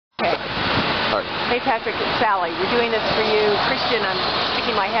Hey Patrick, it's Sally. We're doing this for you. Christian, I'm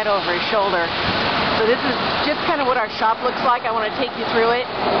sticking my head over his shoulder. So this is just kind of what our shop looks like. I want to take you through it.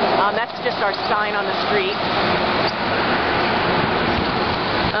 That's just our sign on the street.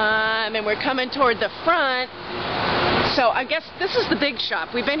 And we're coming toward the front. So I guess this is the big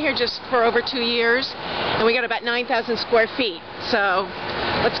shop. We've been here just for over 2 years, and we got about 9,000 square feet. So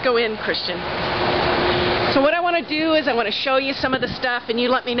let's go in, Christian. So what I want to do is I want to show you some of the stuff, and you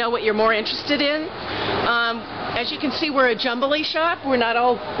let me know what you're more interested in. As you can see, we're a jumbly shop. We're not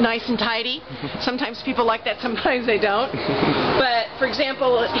all nice and tidy. Sometimes people like that, sometimes they don't. But, for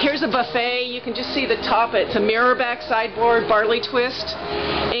example, here's a buffet. You can just see the top. It's a mirror back sideboard, barley twist,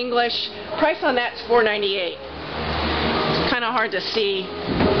 English. Price on that's $4.98. It's kind of hard to see.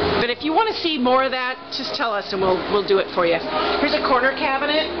 But if you want to see more of that, just tell us and we'll do it for you. Here's a corner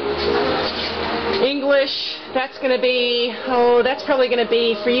cabinet. English, that's going to be, that's probably going to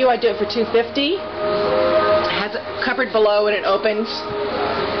be, for you, I'd do it for $250. It has a cupboard below and it opens.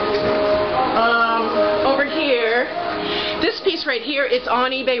 Over here, this piece right here, it's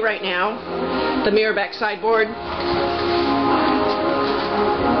on eBay right now, the mirror back sideboard.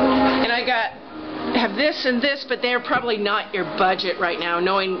 And I have this and this, but they're probably not your budget right now,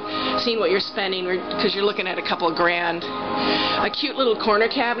 seeing what you're spending, because you're looking at a couple of grand. A cute little corner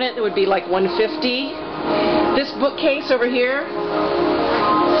cabinet that would be like $150. This bookcase over here,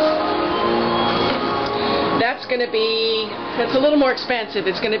 that's going to be, it's a little more expensive.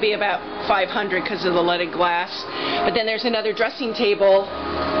 It's going to be about $500 because of the leaded glass. But then there's another dressing table,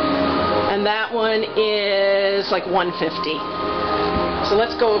 and that one is like $150. So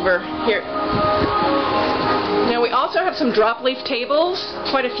let's go over here. Now we also have some drop leaf tables,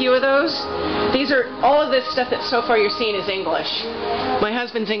 quite a few of those. These are, all of this stuff that so far you're seeing is English. My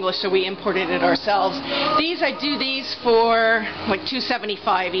husband's English, so we imported it ourselves. These, I do these for like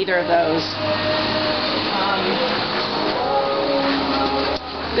 $275, either of those.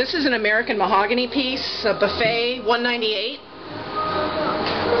 This is an American mahogany piece, a buffet, $198.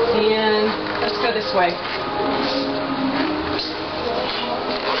 And let's go this way.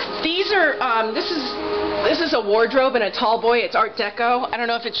 These are, this is a wardrobe and a tall boy. It's Art Deco. I don't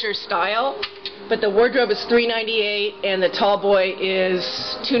know if it's your style, but the wardrobe is $398 and the tall boy is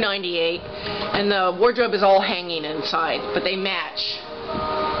 $298. And the wardrobe is all hanging inside, but they match.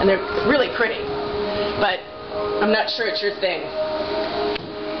 And they're really pretty. But I'm not sure it's your thing.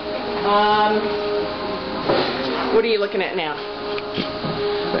 What are you looking at now?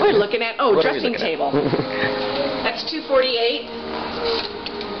 We're looking at, dressing table. That's $248.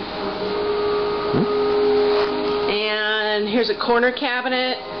 And here's a corner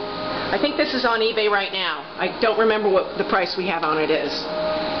cabinet. I think this is on eBay right now. I don't remember what the price we have on it is.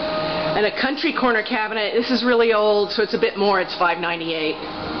 And a country corner cabinet. This is really old, so it's a bit more. It's $5.98.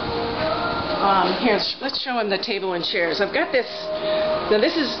 Here, let's show him the table and chairs. I've got this. Now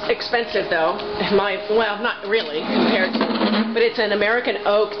this is expensive though. Well, not really compared to, but it's an American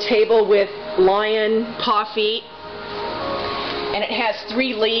oak table with lion paw feet. And it has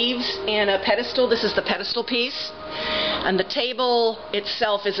 3 leaves and a pedestal. This is the pedestal piece. And the table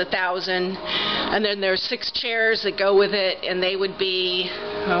itself is $1,000. And then there's 6 chairs that go with it, and they would be,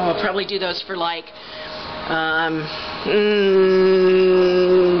 I'll probably do those for like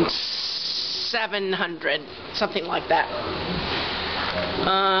 $700, something like that.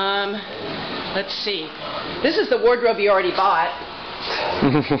 Let's see. This is the wardrobe you already bought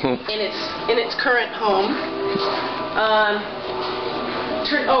in its current home.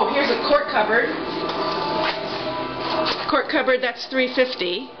 Here's a court cupboard. Court cupboard, that's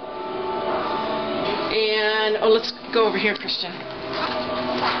 $350. And, let's go over here, Christian.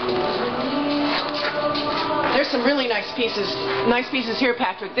 There's some really nice pieces. Nice pieces here,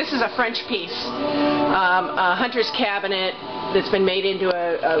 Patrick. This is a French piece. A hunter's cabinet that's been made into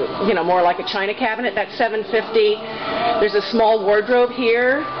a more like a china cabinet. That's $750. There's a small wardrobe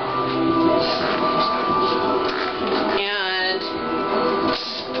here.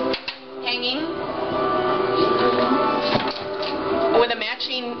 With a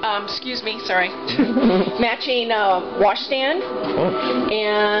matching, matching washstand,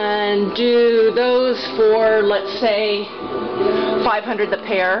 and do those for, let's say, $500 the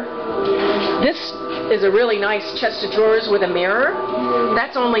pair. This is a really nice chest of drawers with a mirror.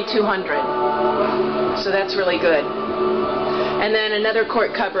 That's only $200, so that's really good. And then another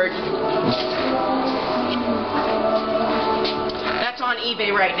court cupboard. That's on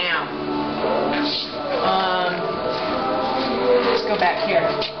eBay right now. Let's go back here.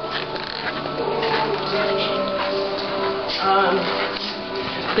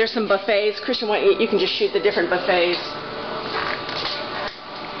 There's some buffets. Christian, you can just shoot the different buffets.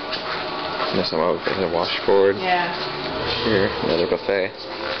 There's a washboard. Yeah. Here, another buffet.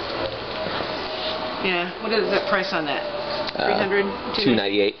 Yeah. What is the price on that? 300?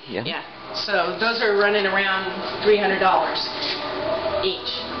 $298. Yeah. Yeah. So those are running around $300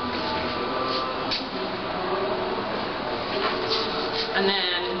 each. And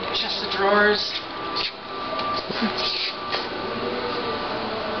then chest of drawers.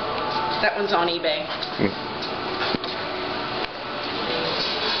 That one's on eBay.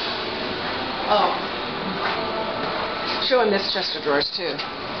 Oh. Show him this chest of drawers too.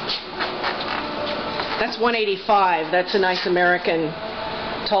 That's $185. That's a nice American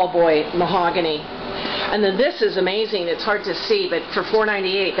tall boy mahogany. And then this is amazing. It's hard to see, but for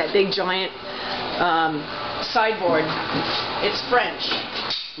 $498, that big giant sideboard, it's French.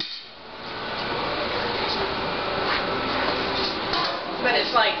 But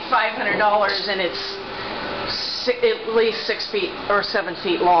it's like $500, and it's at least 6 feet or 7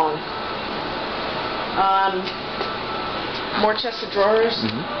 feet long. More chests of drawers.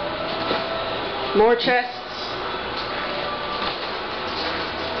 More chests.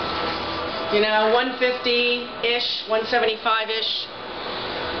 You know, 150-ish, 175-ish.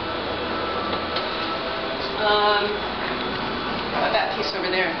 How about that piece over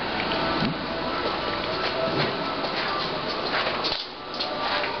there?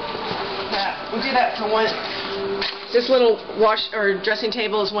 We'll do that for one. This little wash or dressing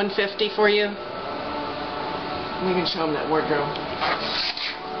table is $150 for you. We can show them that wardrobe.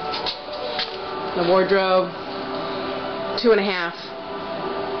 The wardrobe, $2.50.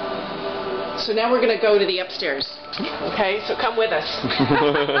 So now we're going to go to the upstairs. Okay, so come with us. Come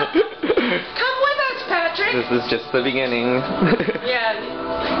with us, Patrick. This is just the beginning. Yeah.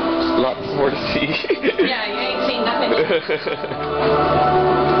 Lots more to see. Yeah, you ain't seen nothing yet.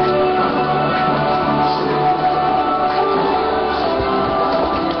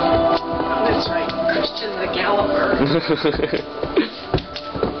 That's right, Christian the Galloper.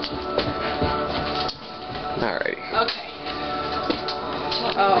 Alrighty. Okay.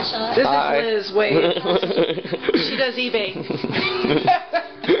 Oh, this is Liz. Wait. She does eBay.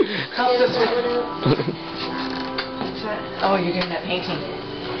 Help us with Oh, you're doing that painting.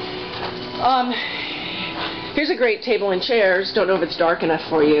 Here's a great table and chairs. Don't know if it's dark enough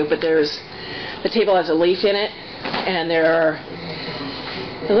for you, but the table has a leaf in it, and there are,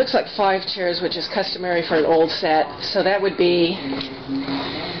 it looks like 5 chairs, which is customary for an old set. So that would be,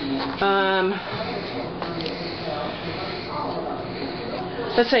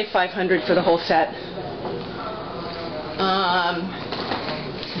 let's say $500 for the whole set.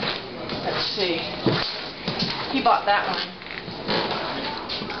 Let's see. He bought that one.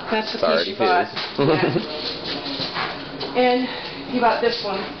 That's the piece he bought. Yeah. And he bought this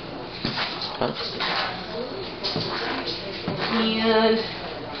one. Huh? And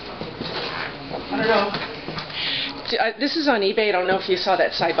I don't know. This is on eBay. I don't know if you saw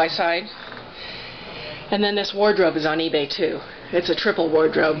that side by side. And then this wardrobe is on eBay too. It's a triple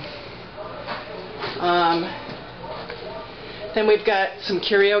wardrobe. Then we've got some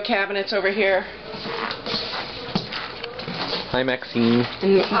curio cabinets over here. Hi, Maxine.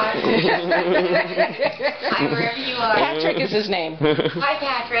 Hi, wherever you are. Patrick is his name. Hi,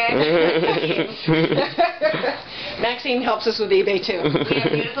 Patrick. Maxine helps us with eBay too. We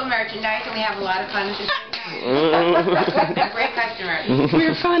have beautiful merchandise and we have a lot of fun at the same time. Great customers.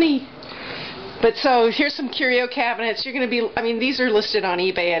 We're funny. But so here's some curio cabinets. You're going to be, I mean, these are listed on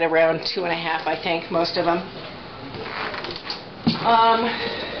eBay at around $2.50, I think, most of them.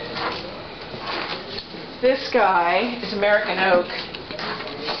 This guy is American oak.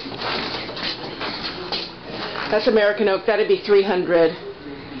 That's American oak. That'd be $300.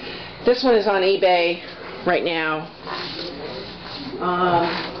 This one is on eBay right now.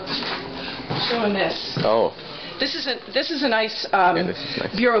 Showing this. Oh. This is a nice, Yeah, this is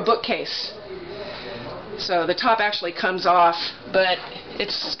nice bureau bookcase. So the top actually comes off, but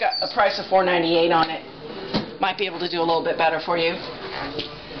it's got a price of $4.98 on it. Might be able to do a little bit better for you.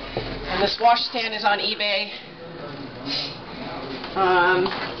 And this washstand is on eBay.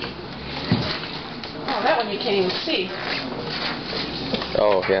 Oh, that one you can't even see.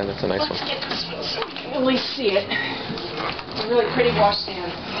 Oh, yeah, that's a nice Let's one. get this one so we can at least see it. It's a really pretty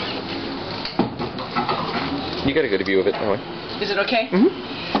washstand. You got a good view of it that way. Is it okay? Mm-hmm.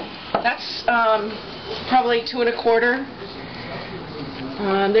 That's probably $2.25.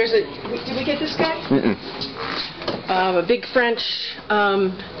 There's a. Did we get this guy? Mm-mm. A big French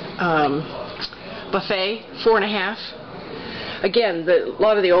buffet, $4.50. Again, a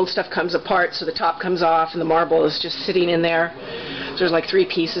lot of the old stuff comes apart, so the top comes off, and the marble is just sitting in there. So there's like 3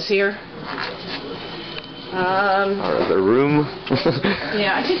 pieces here. Or the room.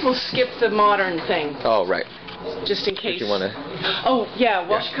 Yeah, I think we'll skip the modern thing, Oh, right. just in case. If you want to. Oh, yeah,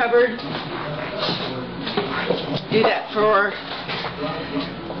 wash cupboard. Do that for,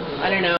 I don't know.